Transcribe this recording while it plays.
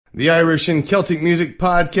The Irish and Celtic Music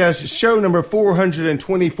Podcast, show number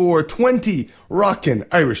 424, 20 rockin'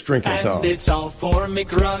 Irish drinking songs. And it's all for me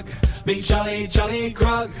grug, me jolly, jolly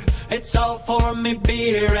grug. It's all for me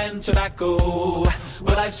beer and tobacco.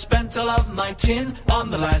 But I've spent all of my tin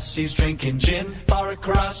on the lassies drinking gin. Far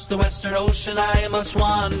across the Western Ocean I must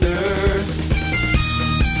wander.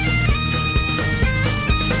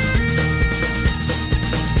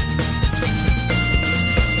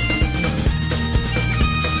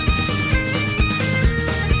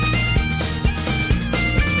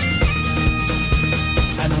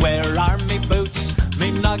 Where are me boots, me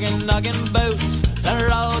noggin boots?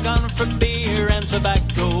 They're all gone for beer and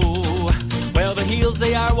tobacco. Well, the heels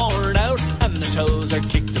they are worn out, and the toes are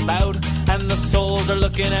kicked about, and the soles are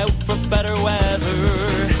looking out for better weather.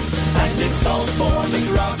 And it's all for me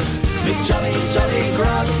grog, me jolly, jolly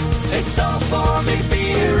grog. It's all for me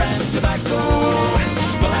beer and tobacco.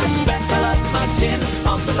 Well, I spent all of my tin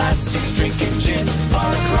on the lassies drinking gin.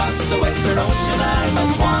 Far across the Western Ocean I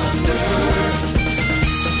must wander.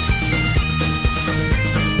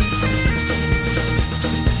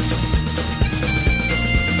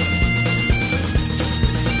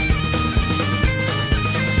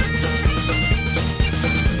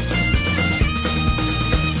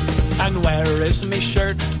 Where is me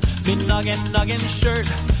shirt, me noggin shirt?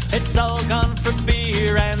 It's all gone for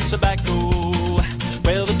beer and tobacco.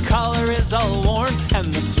 Well, the collar is all worn, and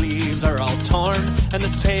the sleeves are all torn, and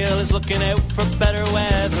the tail is looking out for better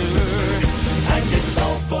weather. And it's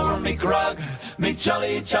all for me grog, me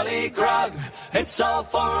jolly, jolly grog. It's all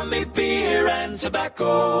for me beer and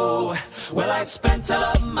tobacco. Well, I spent all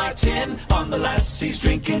of my tin on the lassies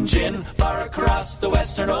drinking gin. Far across the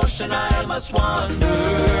Western Ocean I must wander.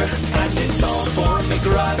 And it's all for me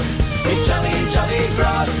grog, me jolly, jolly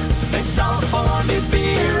grog. It's all for me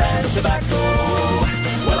beer and tobacco.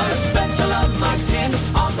 Well, I spent all of my tin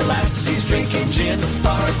on the lassies drinking gin.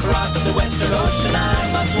 Far across the Western Ocean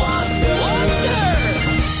I must wander.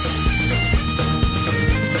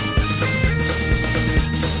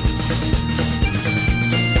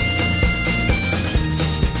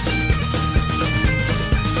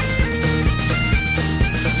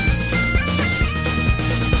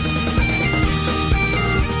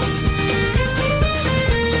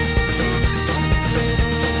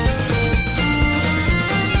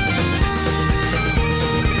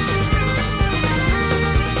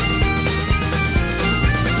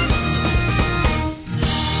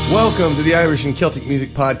 Welcome to the Irish and Celtic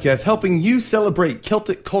Music Podcast, helping you celebrate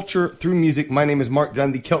Celtic culture through music. My name is Mark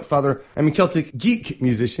Gunn, the Celt Father. I'm a Celtic geek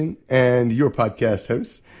musician and your podcast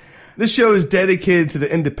host. This show is dedicated to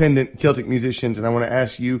the independent Celtic musicians, and I want to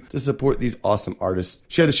ask you to support these awesome artists.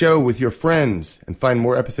 Share the show with your friends and find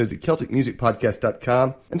more episodes at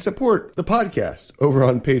CelticMusicPodcast.com and support the podcast over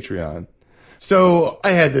on Patreon. So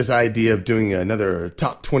I had this idea of doing another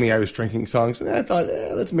top 20 Irish drinking songs, and I thought,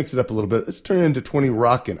 let's mix it up a little bit. Let's turn it into 20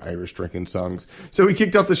 rockin' Irish drinking songs. So we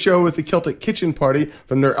kicked off the show with the Celtic Kitchen Party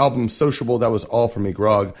from their album Sociable. That was All For Me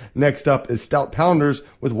Grog. Next up is Stout Pounders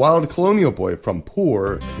with Wild Colonial Boy from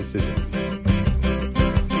Poor Decisions.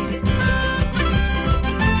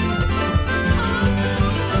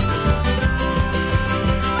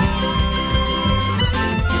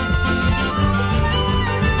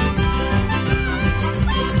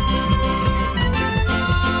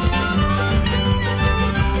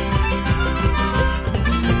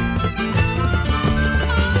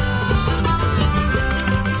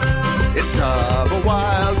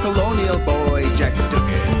 Wild colonial boy, Jack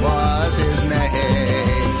Dugan was his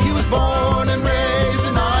name. He was born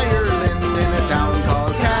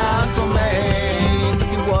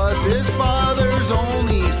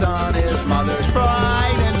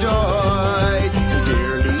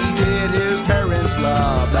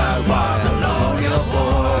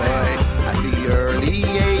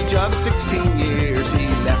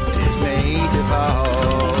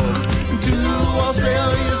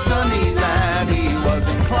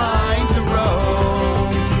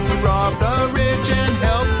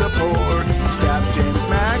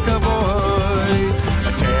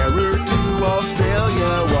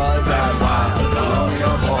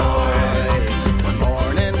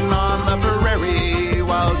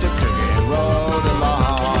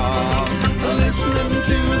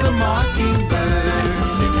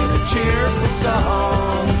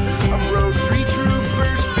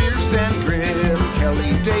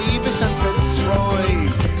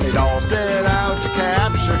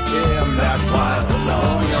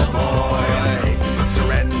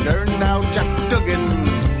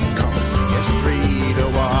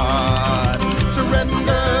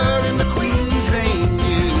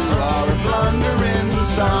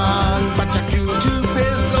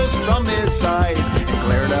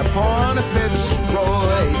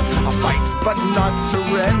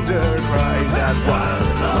that wild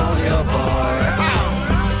and lonely boy.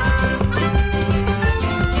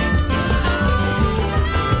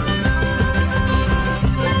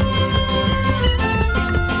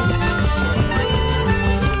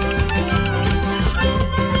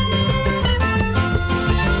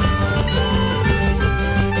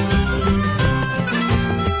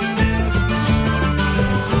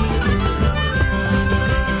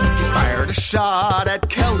 Shot at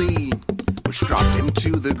Kelly, which dropped him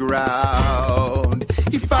to the ground.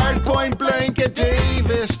 He fired point blank at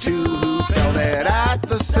Davis, too, who fell dead at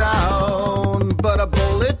the sound. But a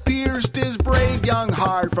bullet pierced his brave young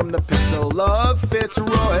heart from the pistol of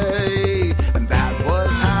Fitzroy, and that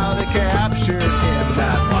was how they captured him,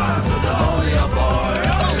 that wild and lonely boy.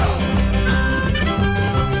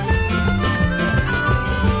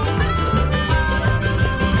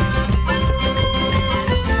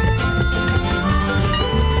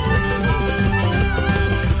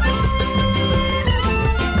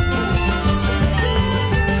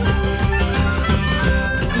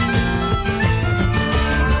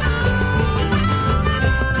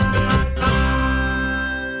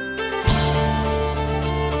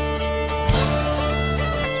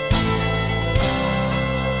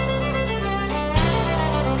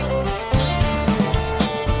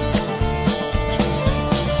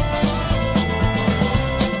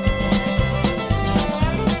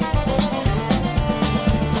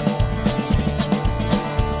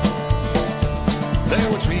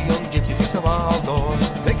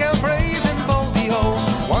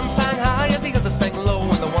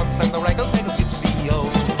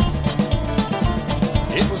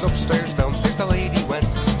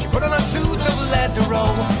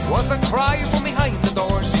 Was a cry from behind the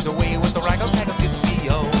door. She's away with the raggle-taggle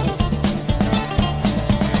gypsy-o.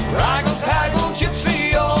 Raggle-taggle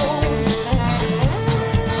gypsy-o.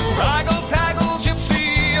 Raggle-taggle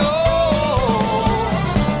gypsy-o.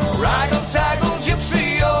 Raggle-taggle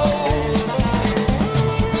gypsy-o.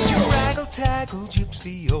 Raggle-taggle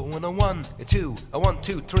gypsy-o. And a 1, a 2, a 1,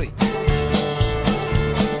 2, 3.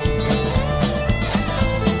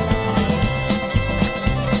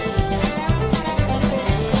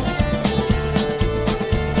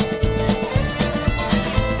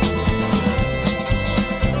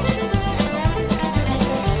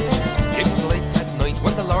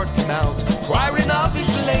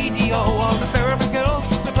 All the servant girls,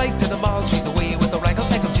 they played to the ball. She's away with the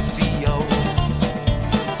raggle-taggle gypsy-o.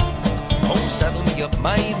 Oh, saddle me up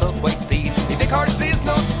my milk-white steed. If the horse is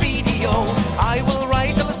no speedy-o, I will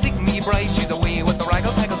ride till I seek me bride. She's away with the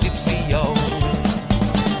raggle-taggle gypsy-o.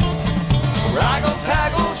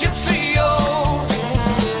 Raggle-taggle gypsy-o.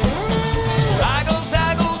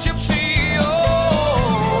 Raggle-taggle gypsy-o.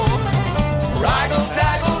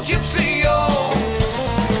 Raggle-taggle gypsy-o.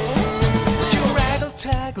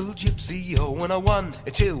 Raggle-taggle gypsy-o. And a 1,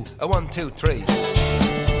 a 2, a 1, 2, 3.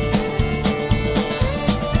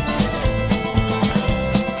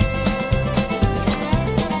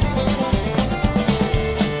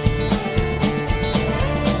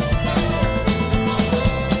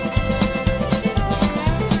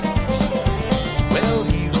 Well,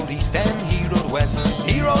 he rode east and he rode west.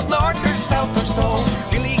 He rode north or south or so,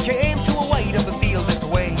 till he came to a wide open field. That's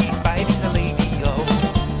where he spied his lady-o.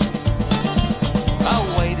 Oh,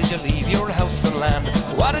 why did you leave your house and land?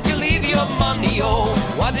 Why did you leave your money, oh?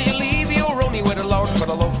 Why did you leave your only with the Lord for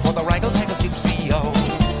the love for the raggle-taggle gypsy-o?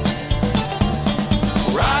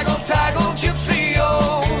 Raggle-taggle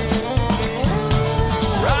gypsy-o.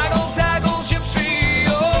 Raggle-taggle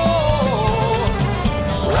gypsy-o.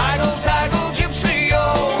 Raggle-taggle gypsy-o.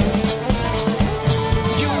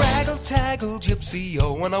 You raggle-taggle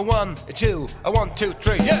gypsy-o. And a 1, a 2, a 1, 2,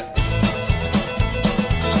 3, yeah.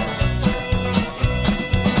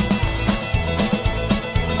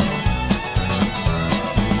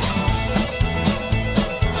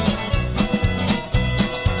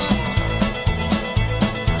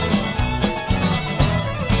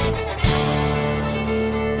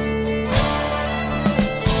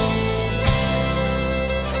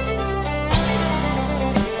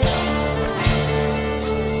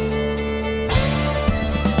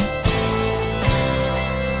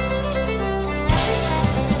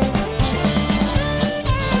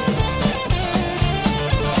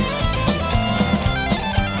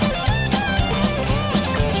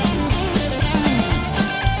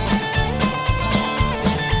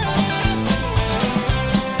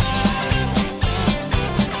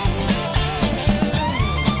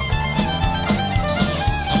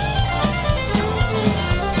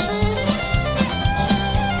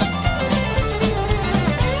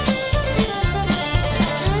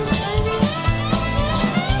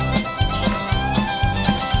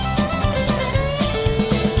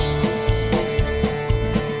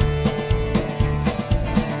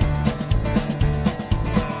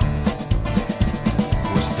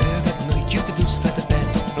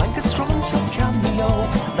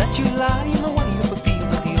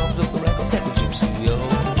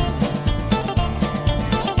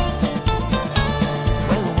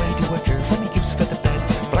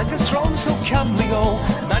 blankets thrown so calmly, oh,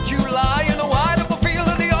 that you lie in a wide open field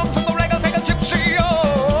in the arms of the raggle-taggle gypsy, oh.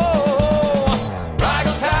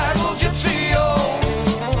 Raggle-taggle gypsy, oh.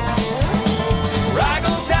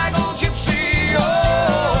 Raggle-taggle gypsy,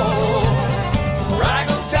 oh.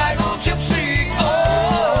 Raggle-taggle gypsy,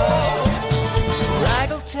 oh.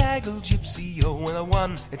 Raggle-taggle gypsy, oh. And a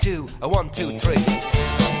 1, a 2, a 1, 2,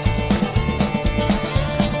 3.